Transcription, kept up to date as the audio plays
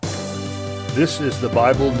This is the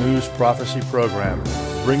Bible News Prophecy Program,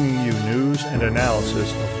 bringing you news and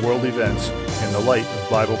analysis of world events in the light of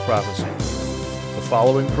Bible prophecy. The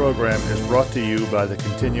following program is brought to you by the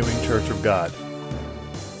Continuing Church of God.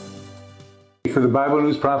 For the Bible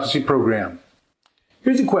News Prophecy Program,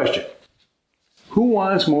 here's a question. Who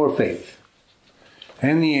wants more faith?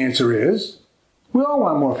 And the answer is, we all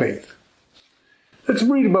want more faith. Let's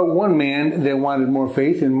read about one man that wanted more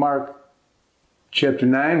faith in Mark chapter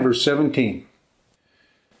 9, verse 17.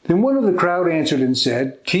 Then one of the crowd answered and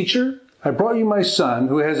said, Teacher, I brought you my son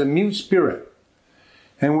who has a mute spirit.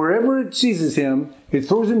 And wherever it seizes him, it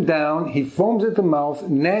throws him down, he foams at the mouth,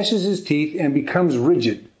 gnashes his teeth, and becomes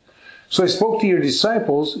rigid. So I spoke to your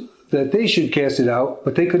disciples that they should cast it out,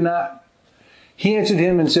 but they could not. He answered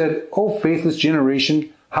him and said, O faithless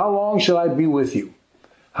generation, how long shall I be with you?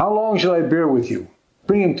 How long shall I bear with you?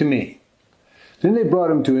 Bring him to me. Then they brought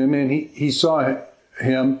him to him, and he saw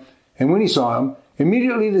him, and when he saw him,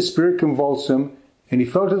 immediately the spirit convulsed him, and he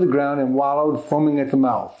fell to the ground and wallowed, foaming at the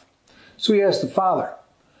mouth. So he asked the father,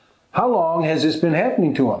 How long has this been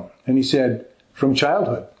happening to him? And he said, From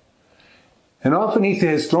childhood. And often he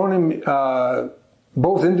has thrown him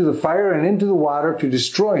both into the fire and into the water to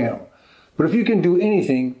destroy him. But if you can do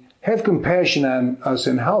anything, have compassion on us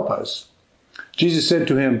and help us. Jesus said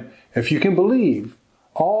to him, If you can believe,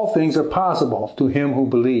 all things are possible to him who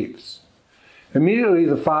believes. Immediately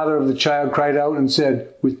the father of the child cried out and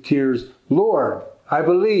said with tears, Lord, I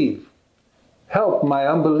believe. Help my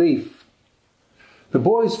unbelief. The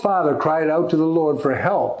boy's father cried out to the Lord for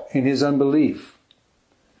help in his unbelief.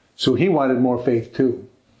 So he wanted more faith too.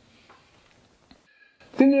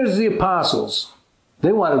 Then there's the apostles.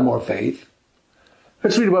 They wanted more faith.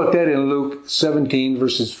 Let's read about that in Luke 17,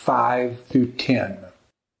 verses 5 through 10.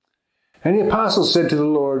 And the apostles said to the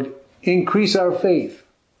Lord, Increase our faith.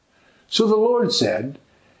 So the Lord said,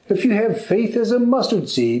 If you have faith as a mustard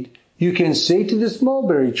seed, you can say to this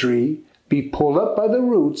mulberry tree, Be pulled up by the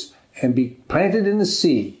roots and be planted in the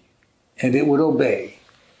sea, and it would obey.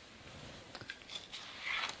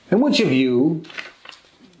 And which of you,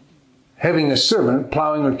 having a servant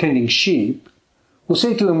plowing or tending sheep, will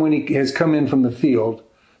say to him when he has come in from the field,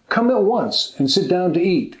 Come at once and sit down to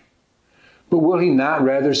eat? But will he not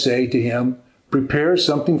rather say to him, Prepare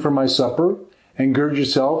something for my supper, and gird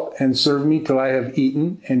yourself, and serve me till I have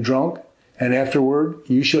eaten and drunk, and afterward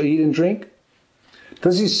you shall eat and drink?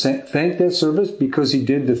 Does he thank that service because he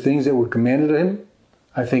did the things that were commanded of him?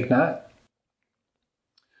 I think not.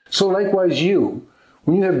 So likewise you,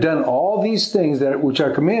 when you have done all these things which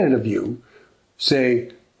are commanded of you,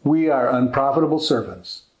 say, We are unprofitable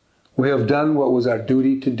servants. We have done what was our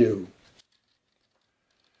duty to do.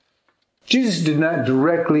 Jesus did not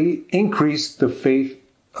directly increase the faith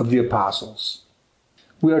of the apostles.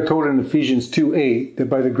 We are told in Ephesians 2:8 that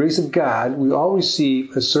by the grace of God, we all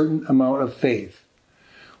receive a certain amount of faith.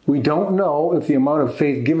 We don't know if the amount of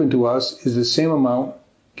faith given to us is the same amount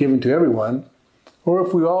given to everyone, or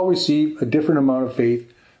if we all receive a different amount of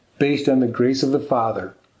faith based on the grace of the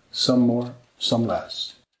Father, some more, some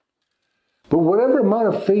less. But whatever amount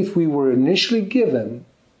of faith we were initially given,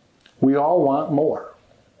 we all want more.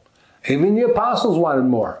 Even the apostles wanted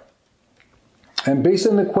more. And based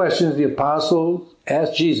on the questions the apostles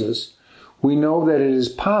asked Jesus, we know that it is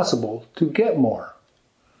possible to get more.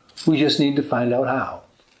 We just need to find out how.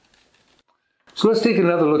 So let's take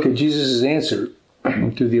another look at Jesus' answer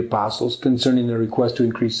to the apostles concerning their request to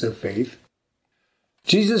increase their faith.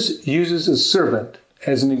 Jesus uses a servant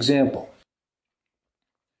as an example.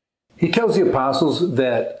 He tells the apostles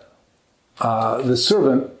that the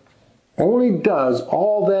servant only does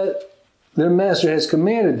all that their master has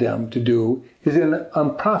commanded them to do is an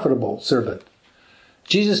unprofitable servant.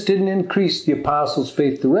 Jesus didn't increase the apostles'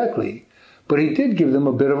 faith directly, but he did give them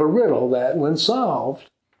a bit of a riddle that, when solved,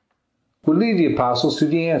 would lead the apostles to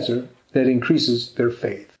the answer that increases their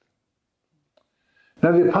faith.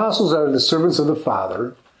 Now the apostles are the servants of the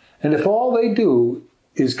Father, and if all they do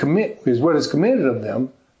is what is commanded of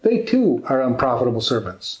them, they too are unprofitable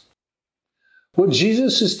servants. What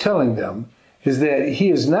Jesus is telling them is that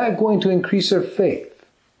he is not going to increase their faith.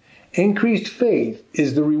 Increased faith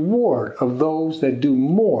is the reward of those that do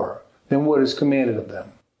more than what is commanded of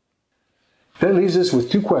them. That leaves us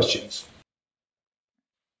with two questions.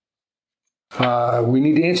 We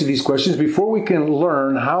need to answer these questions before we can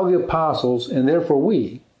learn how the apostles, and therefore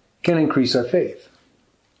we, can increase our faith.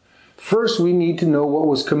 First, we need to know what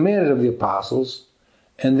was commanded of the apostles,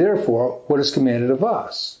 and therefore what is commanded of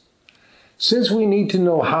us. Since we need to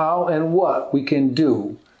know how and what we can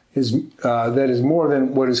do that is more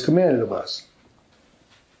than what is commanded of us.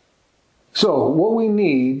 So what we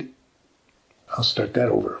need, I'll start that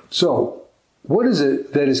over. So What is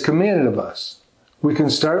it that is commanded of us? We can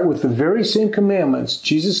start with the very same commandments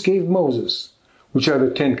Jesus gave Moses, which are the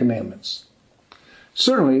 10 Commandments.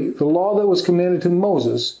 Certainly, the law that was commanded to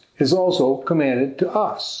Moses is also commanded to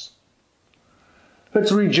us.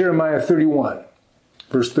 Let's read Jeremiah 31,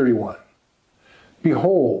 verse 31.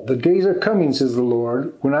 Behold, the days are coming, says the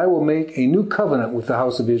Lord, when I will make a new covenant with the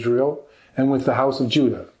house of Israel and with the house of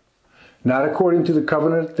Judah, not according to the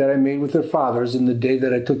covenant that I made with their fathers in the day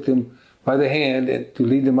that I took them by the hand and to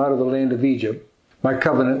lead them out of the land of Egypt, my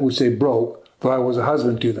covenant which they broke, though I was a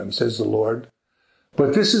husband to them, says the Lord.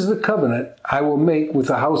 But this is the covenant I will make with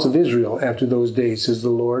the house of Israel after those days, says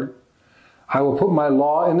the Lord. I will put my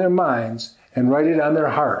law in their minds and write it on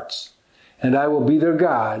their hearts, and I will be their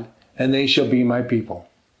God, and they shall be my people.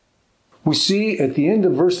 We see at the end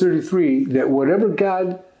of verse 33 that whenever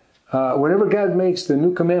God makes the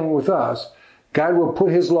new commandment with us, God will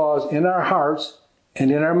put his laws in our hearts and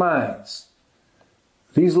in our minds.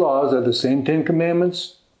 These laws are the same 10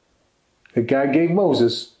 Commandments that God gave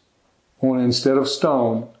Moses, only instead of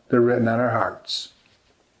stone, they're written on our hearts.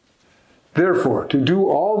 Therefore, to do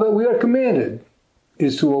all that we are commanded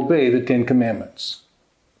is to obey the 10 Commandments.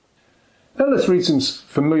 Now let's read some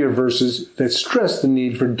familiar verses that stress the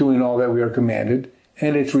need for doing all that we are commanded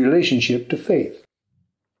and its relationship to faith.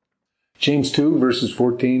 James 2, verses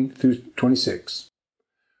 14 through 26.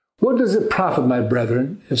 What does it profit, my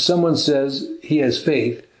brethren, if someone says he has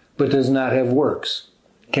faith but does not have works?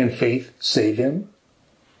 Can faith save him?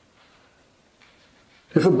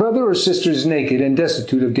 If a brother or sister is naked and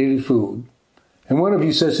destitute of daily food, and one of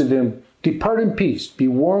you says to them, depart in peace, be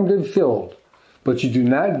warmed and filled, but you do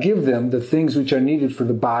not give them the things which are needed for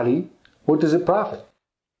the body, what does it profit?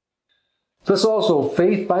 Thus also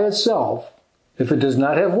faith by itself, if it does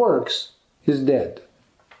not have works, is dead.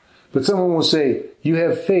 But someone will say, you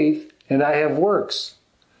have faith and I have works.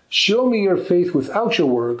 Show me your faith without your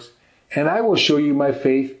works, and I will show you my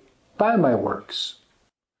faith by my works.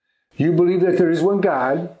 You believe that there is one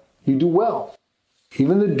God, you do well.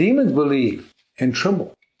 Even the demons believe and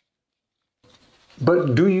tremble.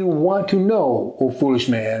 But do you want to know, O foolish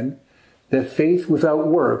man, that faith without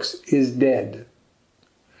works is dead?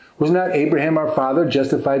 Was not Abraham our father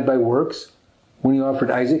justified by works when he offered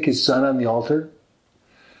Isaac his son on the altar?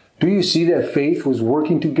 Do you see that faith was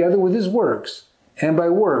working together with his works, and by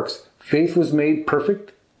works faith was made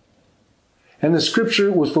perfect? And the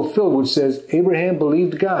scripture was fulfilled which says, Abraham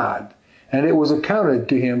believed God, and it was accounted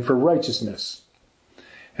to him for righteousness.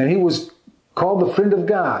 And he was called the friend of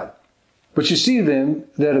God. But you see then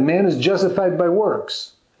that a man is justified by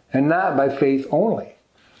works, and not by faith only.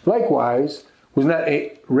 Likewise, was not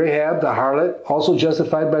Rahab the harlot also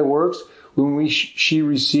justified by works when she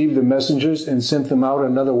received the messengers and sent them out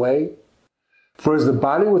another way? For as the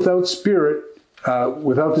body without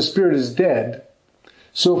the spirit is dead,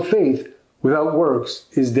 so faith without works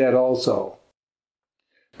is dead also.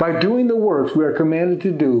 By doing the works we are commanded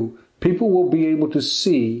to do, people will be able to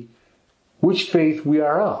see which faith we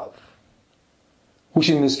are of, which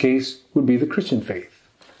in this case would be the Christian faith.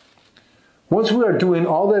 Once we are doing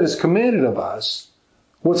all that is commanded of us,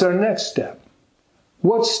 what's our next step?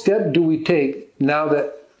 What step do we take now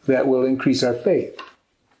that will increase our faith?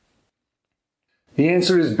 The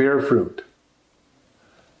answer is bear fruit.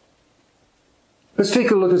 Let's take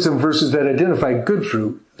a look at some verses that identify good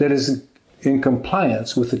fruit that is in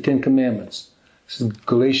compliance with the 10 Commandments. This is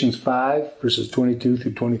Galatians 5, verses 22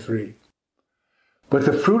 through 23. But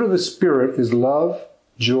the fruit of the Spirit is love,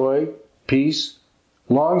 joy, peace,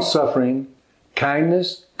 long-suffering,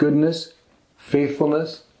 kindness, goodness,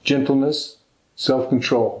 faithfulness, gentleness,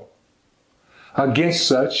 self-control. Against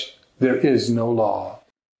such there is no law.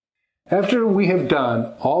 After we have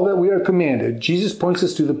done all that we are commanded, Jesus points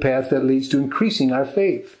us to the path that leads to increasing our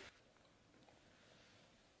faith.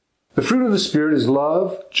 The fruit of the Spirit is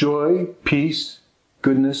love, joy, peace,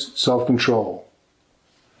 goodness, self-control.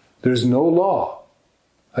 There's no law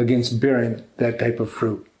against bearing that type of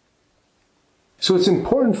fruit. So it's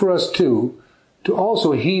important for us to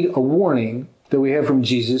also heed a warning that we have from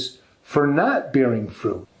Jesus for not bearing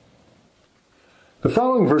fruit. The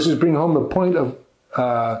following verses bring home the point of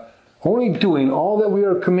only doing all that we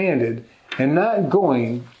are commanded and not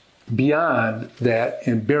going beyond that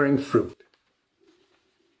and bearing fruit.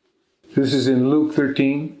 This is in Luke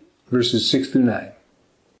 13, verses 6 through 9.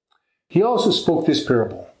 He also spoke this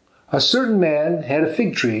parable. A certain man had a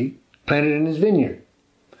fig tree planted in his vineyard,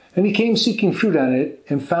 and he came seeking fruit on it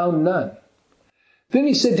and found none. Then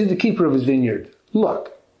he said to the keeper of his vineyard,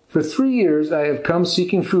 Look, for 3 years I have come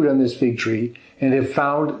seeking fruit on this fig tree and have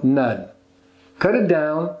found none. Cut it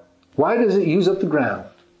down. Why does it use up the ground?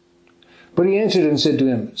 But he answered and said to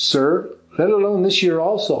him, Sir, let alone this year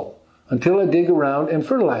also, until I dig around and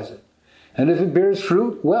fertilize it. And if it bears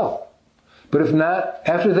fruit, well. But if not,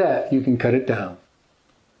 after that, you can cut it down.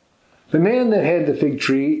 The man that had the fig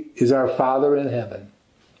tree is our Father in heaven.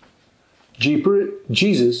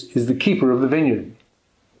 Jesus is the keeper of the vineyard,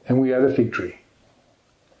 and we are the fig tree.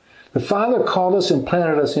 The Father called us and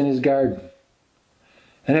planted us in his garden.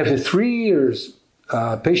 And after 3 years,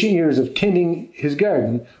 patient years of tending his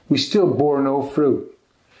garden, we still bore no fruit.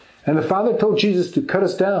 And the Father told Jesus to cut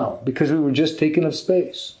us down because we were just taking up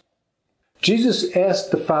space. Jesus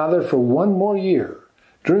asked the Father for 1 more year,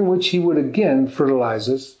 during which he would again fertilize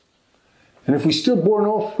us. And if we still bore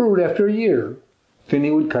no fruit after a year, then he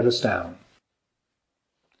would cut us down.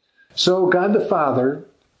 So God the Father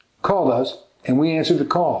called us, and we answered the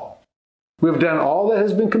call. We have done all that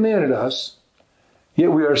has been commanded us,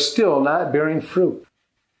 yet we are still not bearing fruit.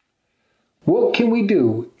 What can we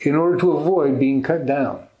do in order to avoid being cut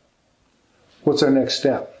down? What's our next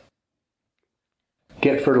step?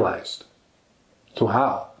 Get fertilized. So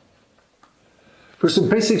how? For some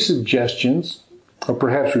basic suggestions, or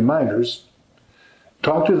perhaps reminders,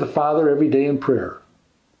 talk to the Father every day in prayer.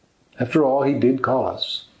 After all, he did call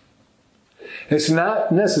us. It's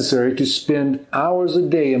not necessary to spend hours a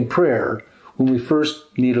day in prayer when we first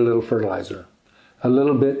need a little fertilizer. A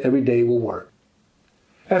little bit every day will work.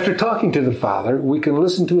 After talking to the Father, we can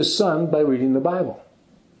listen to his Son by reading the Bible.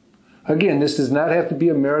 Again, this does not have to be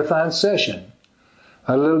a marathon session.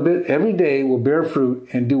 A little bit every day will bear fruit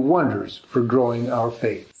and do wonders for growing our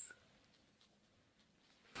faith.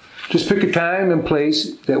 Just pick a time and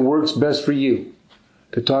place that works best for you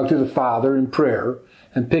to talk to the Father in prayer,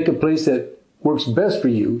 and pick a place that works best for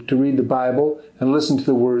you to read the Bible and listen to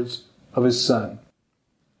the words of his Son.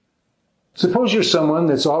 Suppose you're someone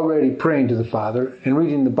that's already praying to the Father and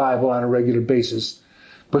reading the Bible on a regular basis,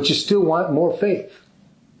 but you still want more faith.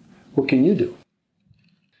 What can you do?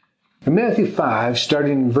 In Matthew 5,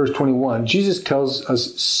 starting in verse 21, Jesus tells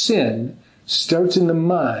us sin starts in the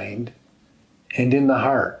mind and in the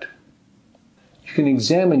heart. You can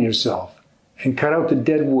examine yourself and cut out the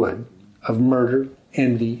dead wood of murder,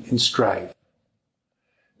 envy, and strife.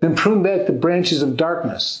 Then prune back the branches of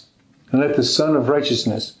darkness and let the sun of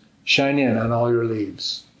righteousness shine in on all your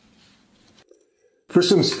leaves. For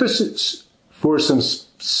some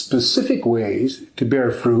specific ways to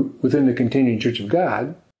bear fruit within the continuing Church of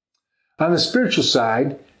God, on the spiritual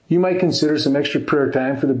side, you might consider some extra prayer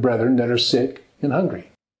time for the brethren that are sick and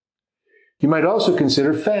hungry. You might also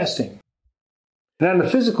consider fasting. And on the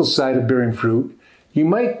physical side of bearing fruit, you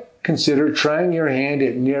might consider trying your hand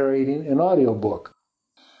at narrating an audiobook.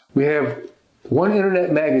 We have one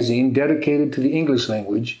internet magazine dedicated to the English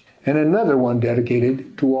language and another one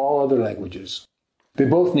dedicated to all other languages. They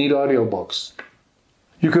both need audiobooks.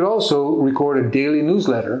 You could also record a daily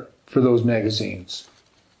newsletter for those magazines.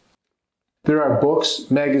 There are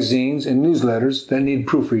books, magazines, and newsletters that need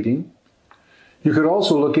proofreading. You could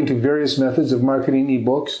also look into various methods of marketing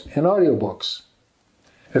ebooks and audiobooks.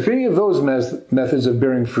 If any of those methods of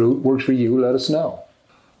bearing fruit work for you, let us know.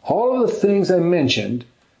 All of the things I mentioned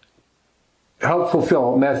help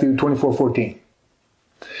fulfill Matthew 24:14.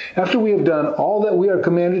 After we have done all that we are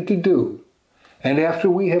commanded to do, and after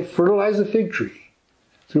we have fertilized the fig tree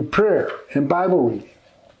through prayer and Bible reading,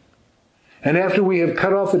 and after we have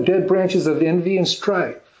cut off the dead branches of envy and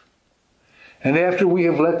strife, and after we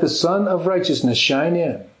have let the sun of righteousness shine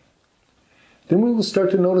in, then we will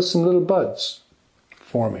start to notice some little buds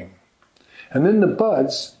forming. And then the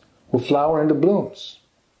buds will flower into blooms.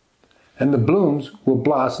 And the blooms will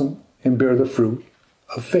blossom and bear the fruit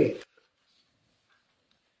of faith.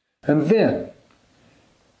 And then,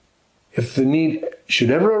 if the need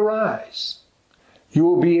should ever arise, you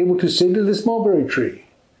will be able to say to this mulberry tree,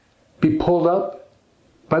 be pulled up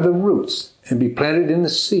by the roots and be planted in the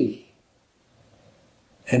sea,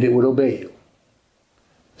 and it would obey you.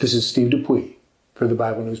 This is Steve Dupuy for the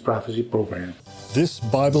Bible News Prophecy Program. This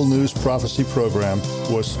Bible News Prophecy Program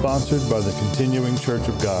was sponsored by the Continuing Church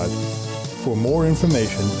of God. For more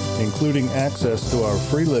information, including access to our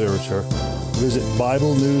free literature, visit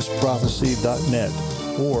BibleNewsProphecy.net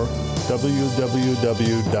or www.ccog.org.